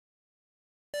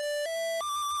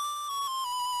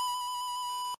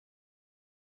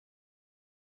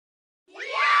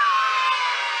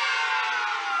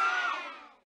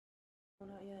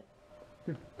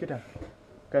Dude, get down.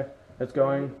 Okay, it's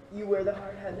going. You wear the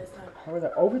hard hat this time.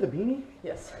 Over the beanie?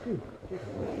 Yes. Dude.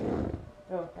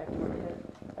 Oh, I have to wear my hair.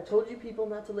 I told you people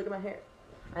not to look at my hair.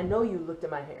 I know you looked at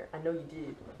my hair. I know you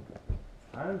did.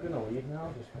 I'm gonna leave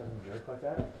now just because I'm a jerk like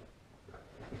that.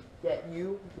 Yeah,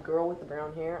 you, the girl with the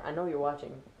brown hair, I know you're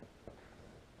watching.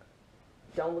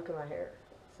 Don't look at my hair.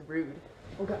 It's rude.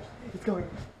 Oh gosh, it's going.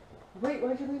 Wait,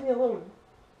 why'd you leave me alone?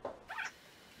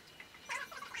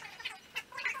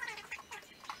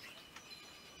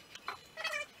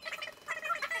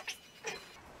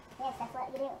 Yes, that's what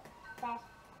you do. Trash.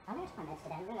 I'm gonna find this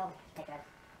today. I'm gonna go pick it up.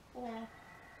 Yeah.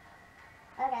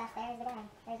 Oh gosh, there's the guy.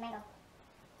 There's Mango.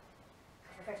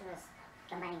 The first one was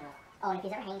the Mango. Oh, and if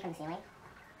he's ever hanging from the ceiling.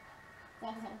 Yeah,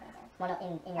 he's hanging from the ceiling. Well, no,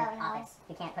 in your office.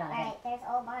 You can't put on a hood. Alright, there's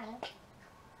old Barney.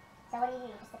 So what do?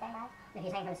 Just sit there and die? If he's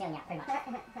hanging from the ceiling, yeah, pretty much.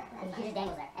 He just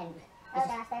dangles there. And oh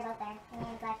gosh, they're both there. And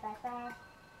then flash, flash, flash.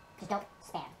 Just don't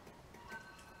spam.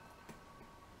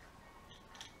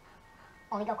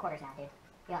 Only go quarters now, dude.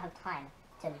 You don't have time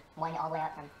to wind it all the way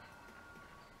up from...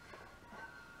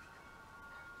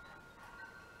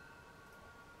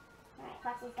 Alright,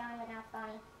 Foxy's gone, but now it's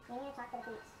Bonnie. You need to talk to the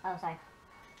peeps. Oh, sorry. I'm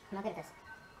not good at this.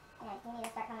 Yeah, you need to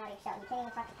start coming out of your shell. You can't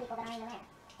even talk to people that aren't even there.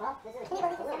 Well, this is a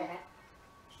little different.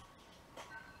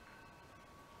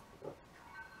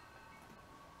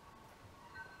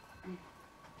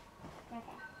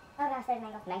 Okay. Oh gosh, there's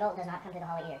Mango. Mango does not come through the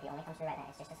hallway either. He only comes through right now.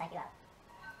 It's just to psych you out.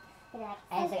 Like,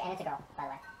 and it's a girl, by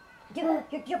the way. Dude,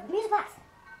 your music box!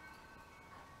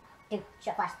 Dude,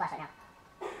 flash right now.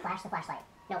 Flash the flashlight.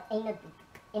 No, on that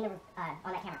camera.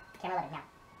 Camera 11, now.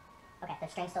 Okay, the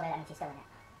string's still there, that means he's still in there.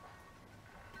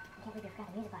 I can't believe you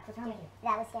forgot the music box. What's wrong with you?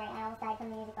 That was scary. I almost died from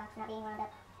the music box not being wound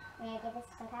up. I'm gonna give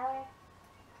this some power.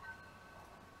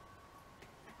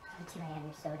 2 a.m.,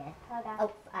 you're so dead. Oh god. Oh,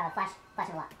 flash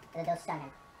him a lot. Those stun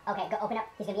him. Okay, go open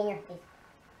up. He's gonna be in your...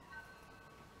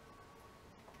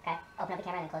 Okay, open up the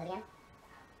camera and then close it again.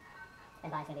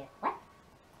 Then Bonnie's gonna be there. What?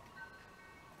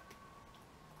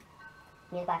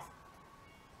 Music box.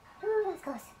 Ooh, that was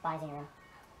close. Bonnie's in your room.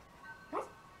 What?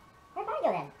 Where'd Bonnie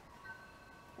go then?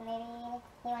 Maybe he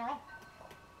went away.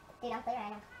 Dude, I'm clear right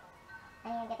now. I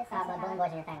need to get this one. But Balloon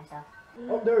Boy's in your thing, so...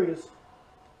 Oh, there he is.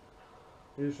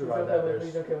 You survived that.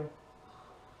 Please don't kill me.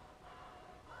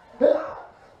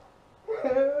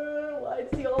 Why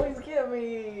does he always get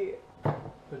me?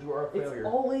 Because you are a failure. It's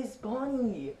always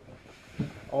Bonnie.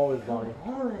 Always Bonnie.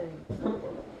 Come on.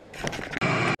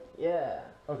 Yeah.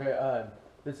 Okay,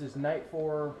 this is night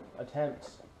 4, attempt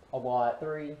a lot.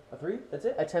 3. A 3? That's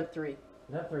it? Attempt 3. Is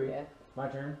that 3? Yeah. My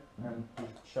turn. And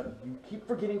you keep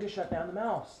forgetting to shut down the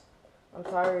mouse. I'm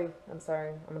sorry. I'm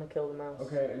gonna kill the mouse.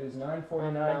 Okay, it is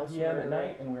 9:49 p.m. at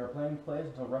night, and we are playing plays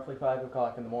until roughly 5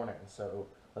 o'clock in the morning. So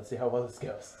let's see how well this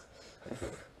goes.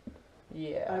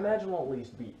 Yeah. I imagine we'll at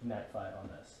least beat night 5 on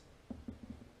this.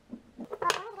 Super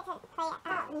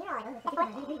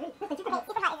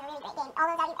Hot is a really great game. All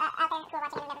those out there who are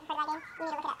watching and have never heard of that game, you need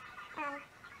to look it up.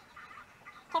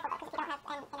 Careful though, because if you don't have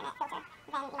an internet filter,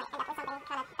 then you might end up with something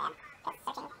kind of bad. Because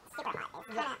searching Super Hot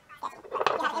is kind of sketchy. But if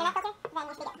you have an internet filter, then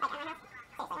you should be good. Like on my house.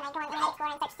 Seriously, when I go on Internet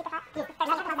Explorer and search Super Hot, first thing that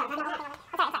comes up, I'm sorry.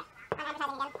 I'm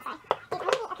advertising again. I'm sorry. Dude, I'm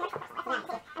really a commercial person. That's not.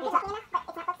 I'm just lucky enough, but it's not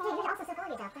focusing. Dude, you're also so full of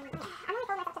yourself. I'm really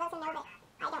full of myself to those who know that I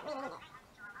don't really need it.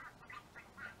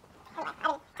 Anyway,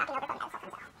 I've been talking over phone calls, so it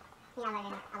comes out. You know, I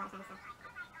learned a lot of time stuff.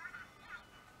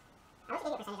 I wish you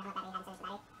could get a percentage on what battery you had instead of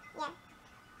battery. Yeah.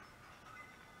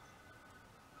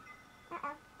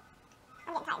 Uh-oh.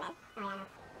 I'm getting tired, man. Oh, yeah, I know.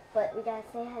 But we gotta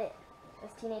stay at it.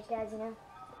 Those teenage guys, you know,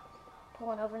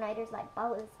 pulling overnighters like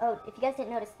ballas. Oh, if you guys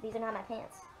didn't notice, these are not my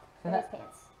pants. They're his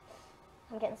pants.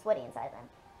 I'm getting sweaty inside them.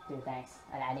 Dude, thanks.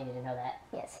 I needed to know that.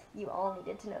 Yes, you all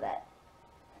needed to know that.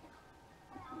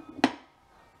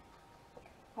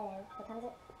 Hello, what time is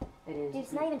it? It is. Dude,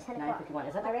 it's not even 10 o'clock. 9:51.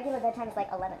 Is that my regular bedtime is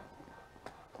like 11.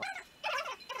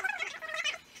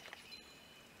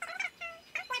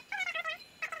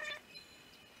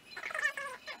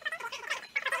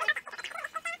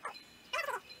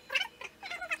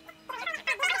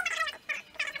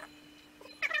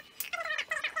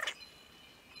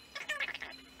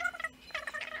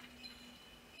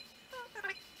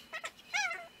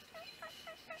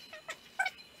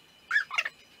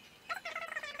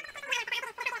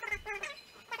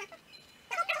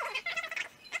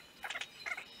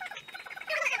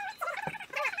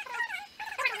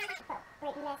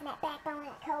 That backbone,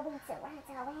 that cold beats, so runs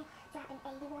away. Dropping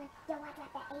 81, yo, I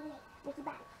dropped that 88. Ricky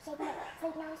Bobby, shaking it,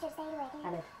 sleeping on, should stay awake.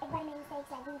 Everybody made mistakes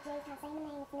like DJs, can't say my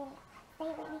name, it's Minion. Stay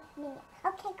with me, Minion.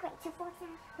 Okay, take great, 2 forks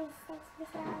out, freeze space,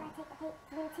 risk it all, I take the hate,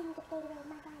 little team, get Gatorade,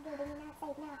 my God, you're not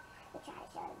safe now. They try to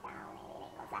shut us down and it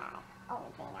ain't gonna fly.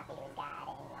 Only thing I fear is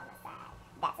God and you on my side.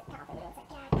 That's a confidence I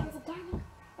got, cause he got me.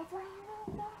 That's why I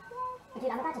really got you.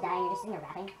 Dude, I'm about to die and you're just sitting here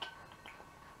rapping.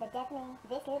 The death me,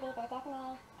 this could be the death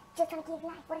me. Just trying to give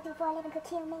life, what I do for a living could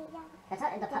kill me, yo. That's how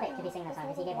the puppet could be singing that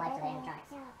song because he gave life to the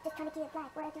animatronics. Yo, just trying to give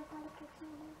life, what I do for a living could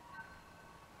kill me.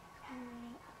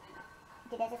 Alright.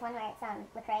 Dude, there's this one where it's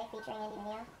Lecrae featuring Andy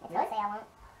Mineo. It's really? Say I Won't.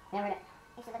 Never heard it.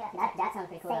 You should look it up. That sounds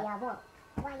pretty cool. Say I won't.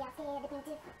 Why y'all scared to be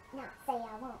different? No, say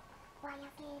I won't. Why y'all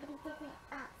scared to be different?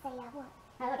 Say I won't.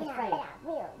 Oh, look, it's Freddie. But I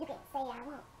will. You can say I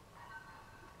won't.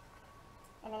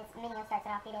 And then Mineo starts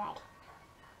it off, he'd be like,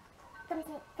 from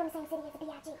the same city as the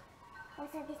B.I.G.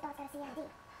 Wanna serve these thoughts, gotta CID.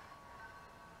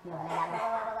 No,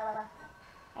 whoa.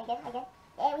 Are you good? Are you good?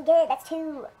 Yeah, we good. That's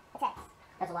 2 attacks.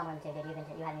 That's a lot more than 2, dude.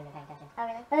 You hadn't even been paying attention. Oh,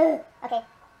 really? Okay.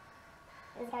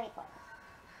 This is gotta be 4.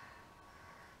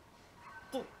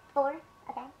 Dude, 4.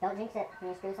 Okay. Don't jinx it. You're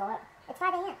gonna screw this all up. It's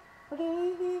 5 a.m.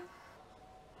 Okay.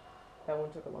 That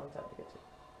one took a long time to get to.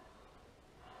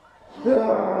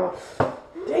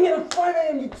 Dang it, it's 5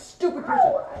 a.m., you stupid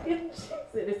person! I didn't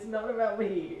jinx it. It's not about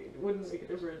me. It wouldn't make a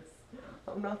difference.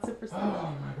 I'm not superstitious.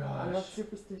 Oh my gosh. I'm not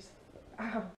superstitious.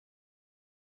 Ow.